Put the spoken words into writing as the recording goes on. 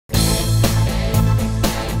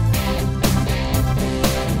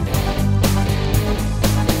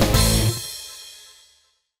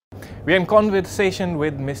We're in conversation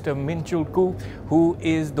with Mr. Minchul Koo, who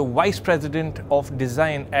is the Vice President of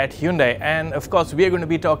Design at Hyundai. And of course, we are going to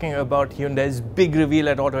be talking about Hyundai's big reveal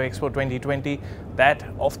at Auto Expo 2020, that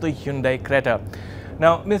of the Hyundai Creta.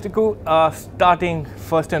 Now, Mr. Koo, starting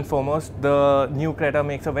first and foremost, the new Creta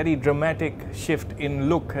makes a very dramatic shift in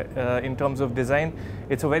look in terms of design.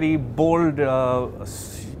 It's a very bold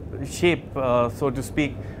shape, so to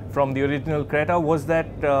speak, from the original Creta. Was that,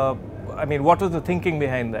 what was the thinking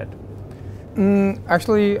behind that?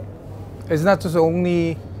 Actually, it's not just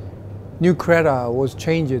only new Creta was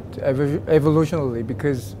changed evolutionarily,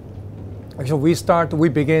 because actually we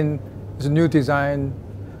begin as a new design.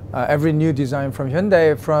 Every new design from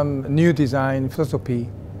Hyundai, from new design philosophy,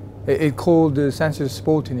 it called the sense of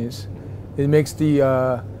sportiness. It makes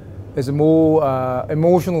there's a more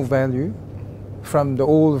emotional value from the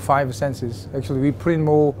old five senses. Actually, we put in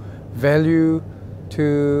more value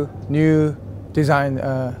to new design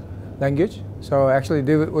language. So actually,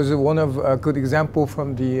 there was one of a good example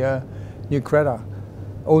from the new Creta,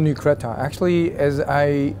 all new Creta. Actually, as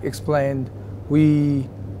I explained, we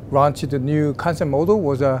launched the new concept model.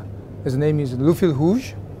 His name is Le Fil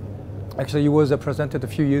Rouge. Actually, it was presented a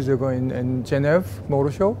few years ago in Geneva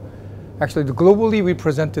Motor Show. Actually, globally, we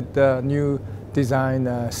presented the new design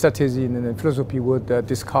strategy and philosophy with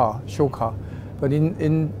this car, show car. But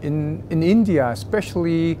in India,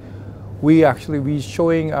 especially, we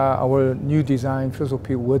showing our new design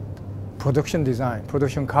philosophy with production design,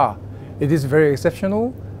 production car. It is very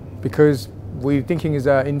exceptional because we're thinking is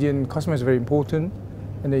Indian customer is very important,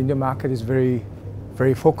 and the Indian market is very,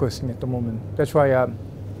 very focusing at the moment. That's why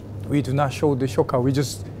we do not show the show car. We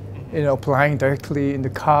just applying directly in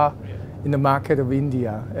the car, in the market of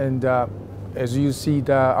India. And as you see,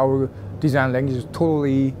 our design language is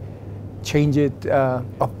totally changed,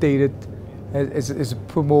 updated. It's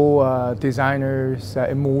put more designers,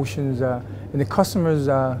 emotions, and the customers.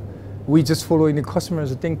 We just following the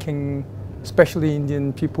customers' thinking, especially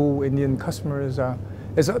Indian people, Indian customers.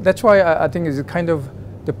 That's why I think it's kind of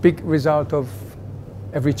the big result of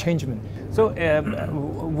every changement. So,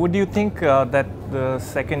 would you think that the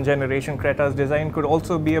second generation Creta's design could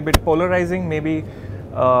also be a bit polarizing? Maybe,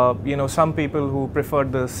 some people who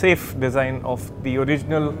preferred the safe design of the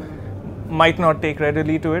original might not take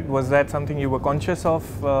readily to it. Was that something you were conscious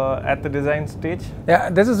of at the design stage? Yeah,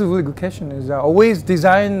 this is a really good question. Is always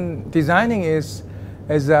designing is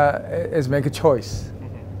make a choice.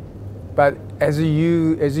 But as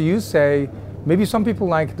you say, maybe some people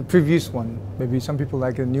like the previous one, maybe some people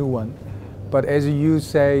like the new one. But as you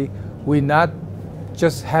say, we're not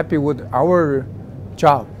just happy with our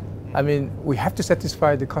job. I mean, we have to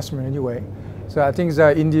satisfy the customer anyway. So I think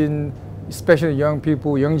the Indian, especially young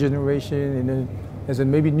people, young generation, and then as a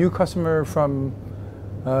maybe new customer from,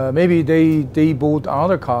 maybe they bought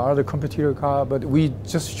another car, the competitor car, but we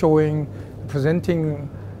just presenting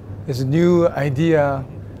as a new idea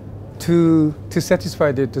to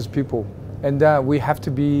satisfy those people. And we have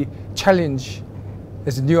to be challenged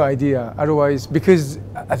as a new idea. Otherwise, because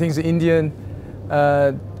I think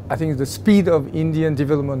the speed of Indian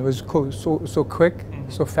development was so quick,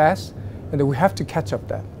 so fast, and we have to catch up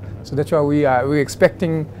that. So that's why we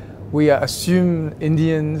assume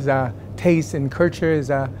Indians' taste and cultures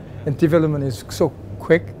and development is so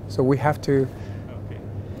quick. So we have to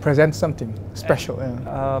present something special.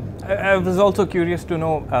 I was also curious to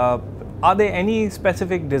know, are there any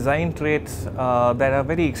specific design traits that are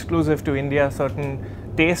very exclusive to India, certain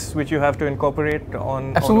tastes which you have to incorporate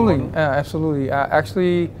on? Absolutely, absolutely.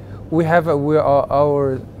 Actually, we have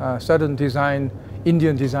our certain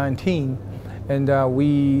Indian design team, and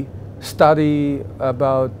we study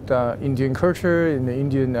about Indian culture and the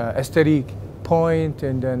Indian aesthetic point,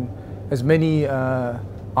 and then as many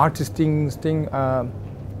artistic things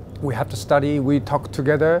we have to study. We talk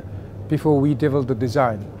together before we develop the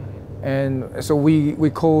design. And so we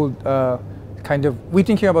call we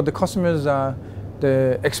thinking about the customers,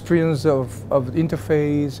 the experience of the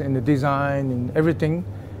interface and the design and everything,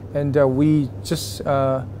 and we just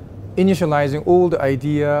initializing all the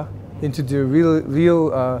idea into the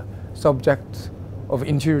real subject of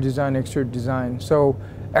interior design, exterior design. So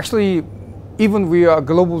actually, even we are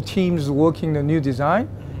global teams working the new design.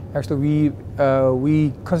 Actually,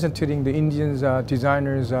 we concentrating the Indians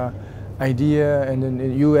designers. Idea and then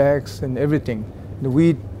UX and everything. And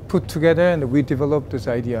we put together and we developed this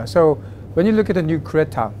idea. So when you look at the new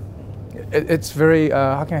Creta, it's very,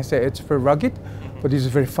 how can I say, it's very rugged, but it's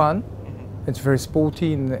very fun. It's very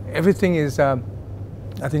sporty, and everything is, I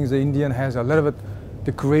think the Indian has a lot of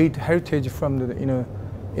the great heritage from the,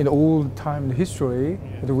 in old time history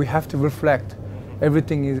that we have to reflect.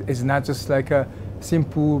 Everything is not just like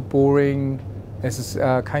simple, boring. It's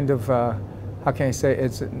kind of how can I say?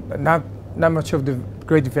 It's not much of the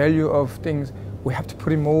great value of things. We have to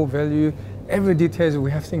put in more value. Every details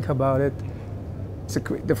we have to think about it.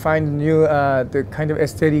 To find new the kind of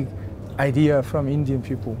aesthetic idea from Indian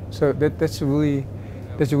people. So that's really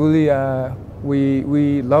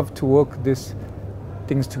we love to work these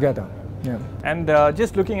things together. Yeah. And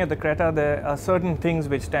just looking at the Creta, there are certain things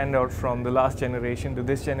which stand out from the last generation to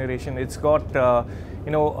this generation. It's got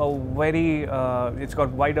you know, a very it's got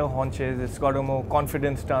wider haunches. It's got a more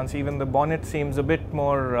confident stance. Even the bonnet seems a bit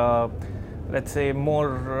more let's say more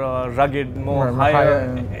rugged, more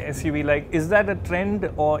higher SUV like. Is that a trend,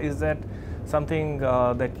 or is that something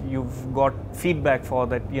that you've got feedback for,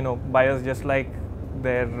 that you know buyers just like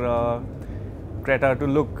their Creta to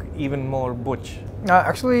look even more butch?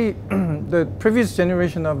 Actually, the previous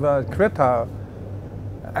generation of Creta,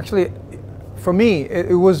 actually, for me,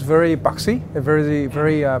 it was very boxy,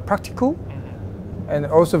 very practical, and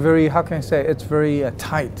also very, how can I say, it's very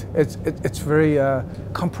tight. It's very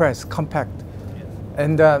compressed, compact,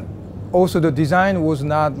 and also the design was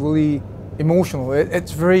not really emotional.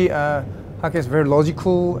 It's very, how can I say, very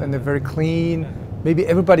logical and very clean. Maybe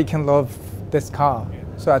everybody can love this car.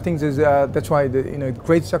 So I think that's why the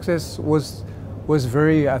great success was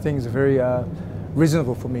very, I think, it's very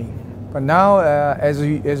reasonable for me. But now, as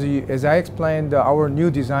I explained, our new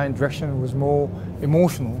design direction was more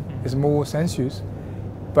emotional, is more sensuous.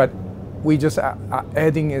 But we just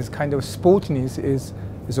adding is kind of sportiness. Is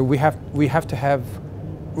we have to have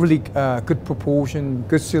really good proportion,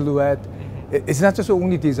 good silhouette. It's not just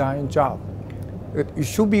only design job. It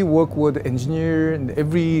should be work with engineer and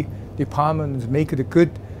every department make it a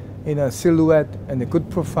good, silhouette and a good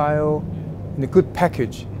profile and a good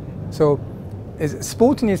package. So,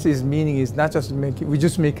 sportiness is meaning is not just we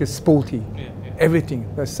just make it sporty. Everything,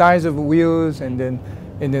 the size of the wheels and then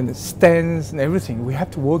the stands and everything. We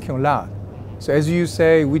have to work on a lot. So as you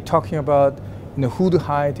say, we're talking about hood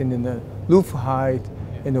height and then the roof height,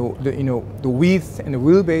 the width and the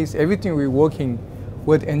wheelbase. Everything we're working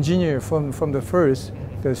with engineer from the first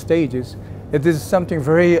the stages. It is something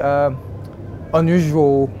very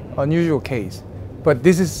unusual case. But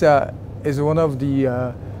this is one of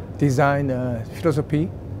the design philosophy.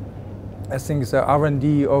 I think it's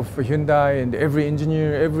R&D of Hyundai, and every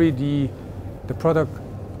engineer, the product,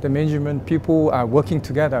 the management people are working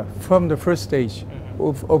together from the first stage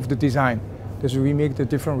of the design. That we make the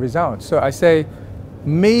different results. So I say,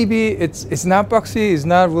 maybe it's not boxy, it's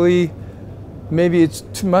not really, maybe it's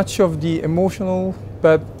too much of the emotional,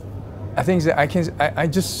 but I think that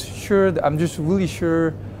I'm just really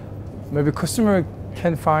sure, maybe customer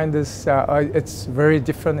can find this, it's very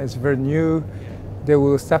different, it's very new, they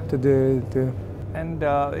will accept the. And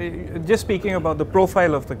just speaking about the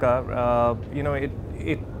profile of the car,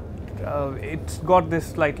 it's got this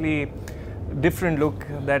slightly different look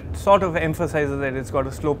that sort of emphasizes that it's got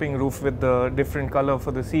a sloping roof with the different color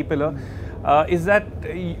for the C-pillar. Is that,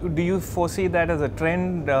 do you foresee that as a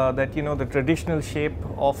trend, that the traditional shape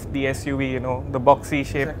of the SUV, the boxy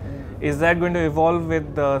shape, is that going to evolve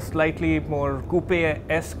with the slightly more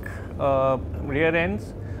coupe-esque rear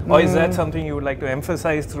ends? Or is that something you would like to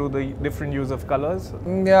emphasize through the different use of colors?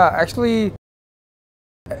 Yeah, actually,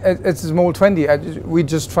 it's more trendy. We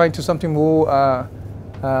just try to something more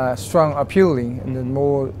strong, appealing, and then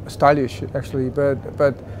more stylish, actually.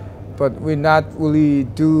 But we not really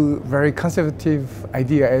do very conservative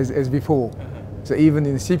idea as before. So even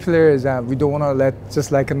in the C-pillar, we don't want to let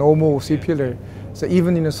just like a normal C-pillar. So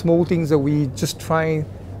even in the small things that we just try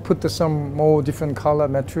put some more different color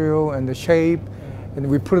material and the shape, and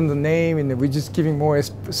we put in the name, and we're just giving more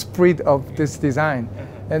esprit of this design.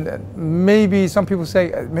 And maybe some people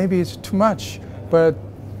say maybe it's too much, but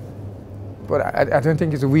I don't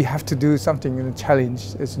think we have to do something in a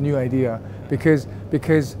challenge. It's a new idea because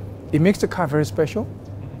it makes the car very special,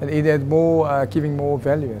 and it adds more, giving more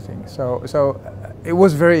value, I think. So it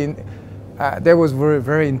was very. That was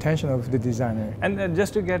very intention of the designer. And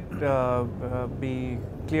just to get be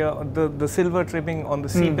clear, the silver trimming on the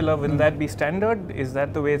C-pillar, will that be standard? Is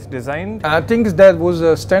that the way it's designed? I think that was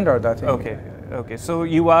a standard, I think. Okay. So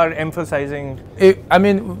you are emphasizing. I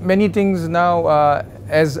mean, many things now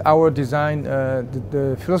as our design,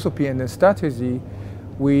 the philosophy and the strategy,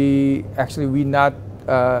 we not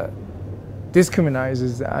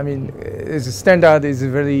discriminate. I mean, it's a standard is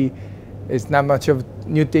very. It's not much of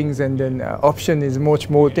new things, and then option is much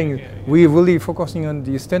more things. We're really focusing on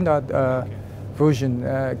the standard version,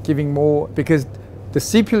 giving more, because the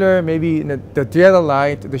C-pillar, maybe the dial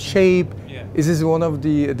light, the shape, this is one of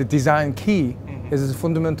the design key. This is a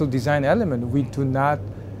fundamental design element. We do not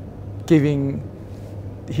giving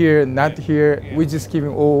here, not here. We're just giving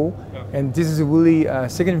all, and this is really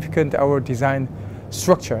significant our design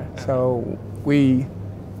structure. So we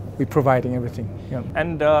providing everything. Yeah.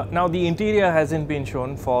 And now the interior hasn't been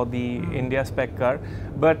shown for the India spec car,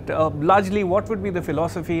 but largely what would be the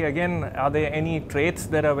philosophy? Again, are there any traits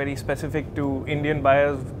that are very specific to Indian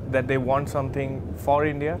buyers that they want something for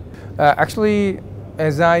India? Actually,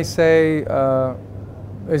 as I say,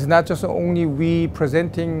 it's not just only we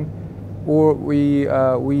presenting or we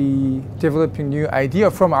developing new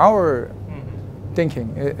idea from our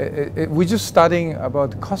thinking. We're just studying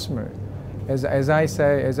about the customer. As I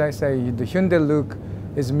say, the Hyundai look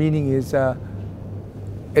is meaning is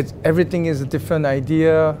everything is a different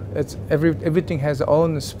idea. Everything has its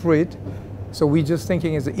own spirit. So we just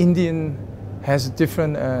thinking as Indian has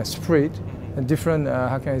different spirit and different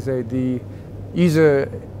how can I say, the user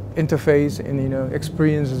interface and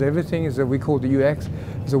experiences. Everything is we call the UX.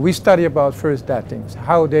 So we study about first that things,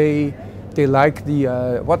 how they like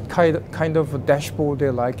the what kind of dashboard they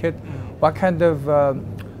like it, what kind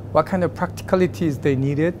of practicalities they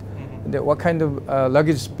needed, what kind of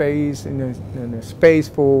luggage space, space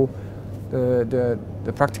for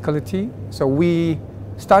the practicality. So we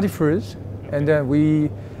study first, and then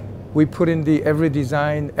we put in the every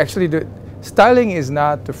design. Actually, the styling is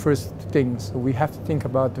not the first thing. So we have to think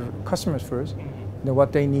about the customers first,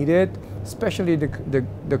 what they needed, especially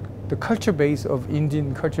the culture base of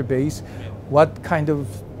Indian culture base, what kind of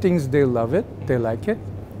things they love it, they like it.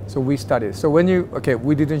 So we studied. So when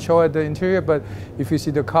we didn't show at the interior, but if you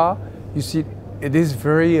see the car, you see it is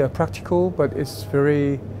very practical, but it's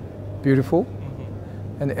very beautiful,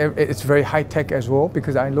 and it's very high tech as well.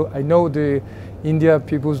 Because I know the India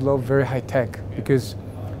peoples love very high tech because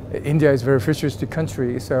India is a very futuristic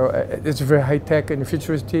country. So it's very high tech and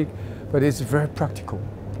futuristic, but it's very practical.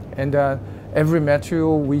 And every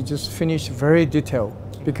material we just finish very detailed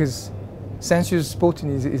because sensuous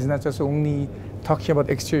sportiness is not just only talking about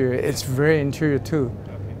exterior, it's very interior too.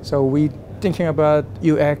 So we thinking about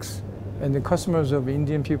UX and the customers of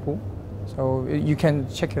Indian people. So you can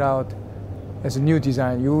check it out as a new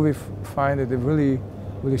design. You will find it really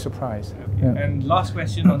surprised. Okay. Yeah. And last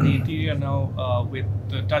question on the interior now, with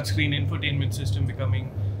the touchscreen infotainment system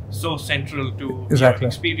becoming so central to your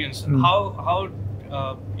experience, how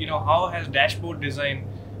has dashboard design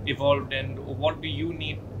evolved, and what do you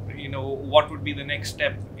need? What would be the next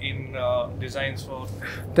step in designs for?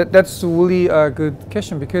 That's really a good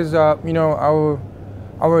question because our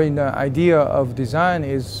idea of design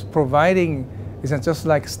is providing isn't just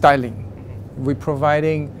like styling. We're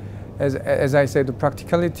providing, as I said, the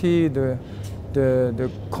practicality, the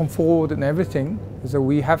comfort and everything. So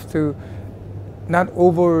we have to not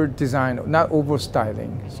over design, not over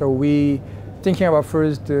styling. So we thinking about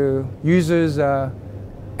first the users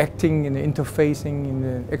acting in the interfacing in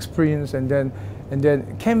the experience, and then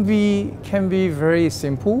can be very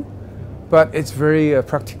simple, but it's very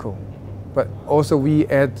practical. But also we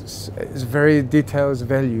add very detailed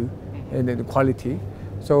value and the quality.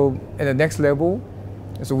 So at the next level,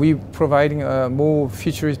 so we providing more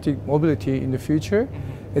futuristic mobility in the future.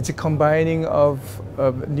 It's a combining of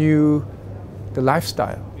the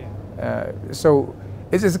lifestyle. So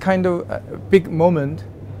it is a kind of a big moment.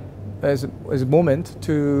 As a moment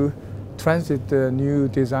to transit the new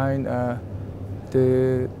design,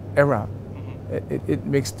 the era. It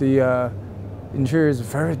makes the interiors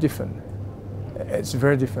very different. It's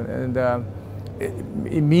very different, and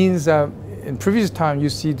it means in previous time you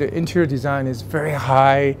see the interior design is very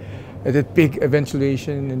high, the big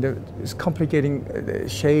ventilation, and it's complicating the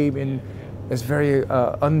shape, and it's very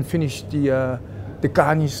unfinished the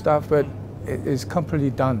garnish stuff, but it is completely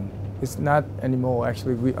done. It's not anymore.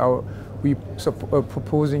 Actually, we are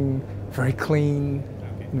proposing very clean,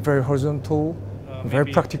 and very horizontal,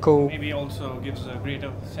 very practical. Maybe also gives a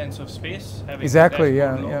greater sense of space. Exactly.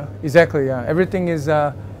 Yeah. Exactly. Yeah. Everything is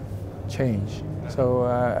change. So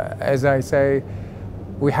as I say,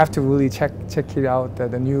 we have to really check it out.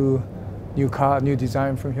 The new car, new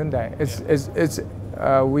design from Hyundai. It's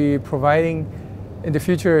we providing in the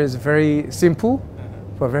future is very simple,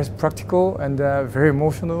 but very practical and very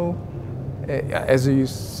emotional. As you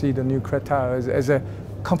see the new Creta as a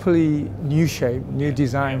completely new shape, new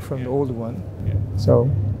design from the old one. So.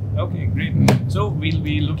 Okay, great. So we'll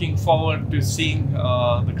be looking forward to seeing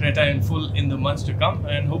the Creta in full in the months to come,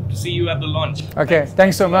 and hope to see you at the launch. Okay,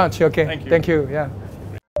 thanks so much. Okay, Thank you. Thank you. Yeah.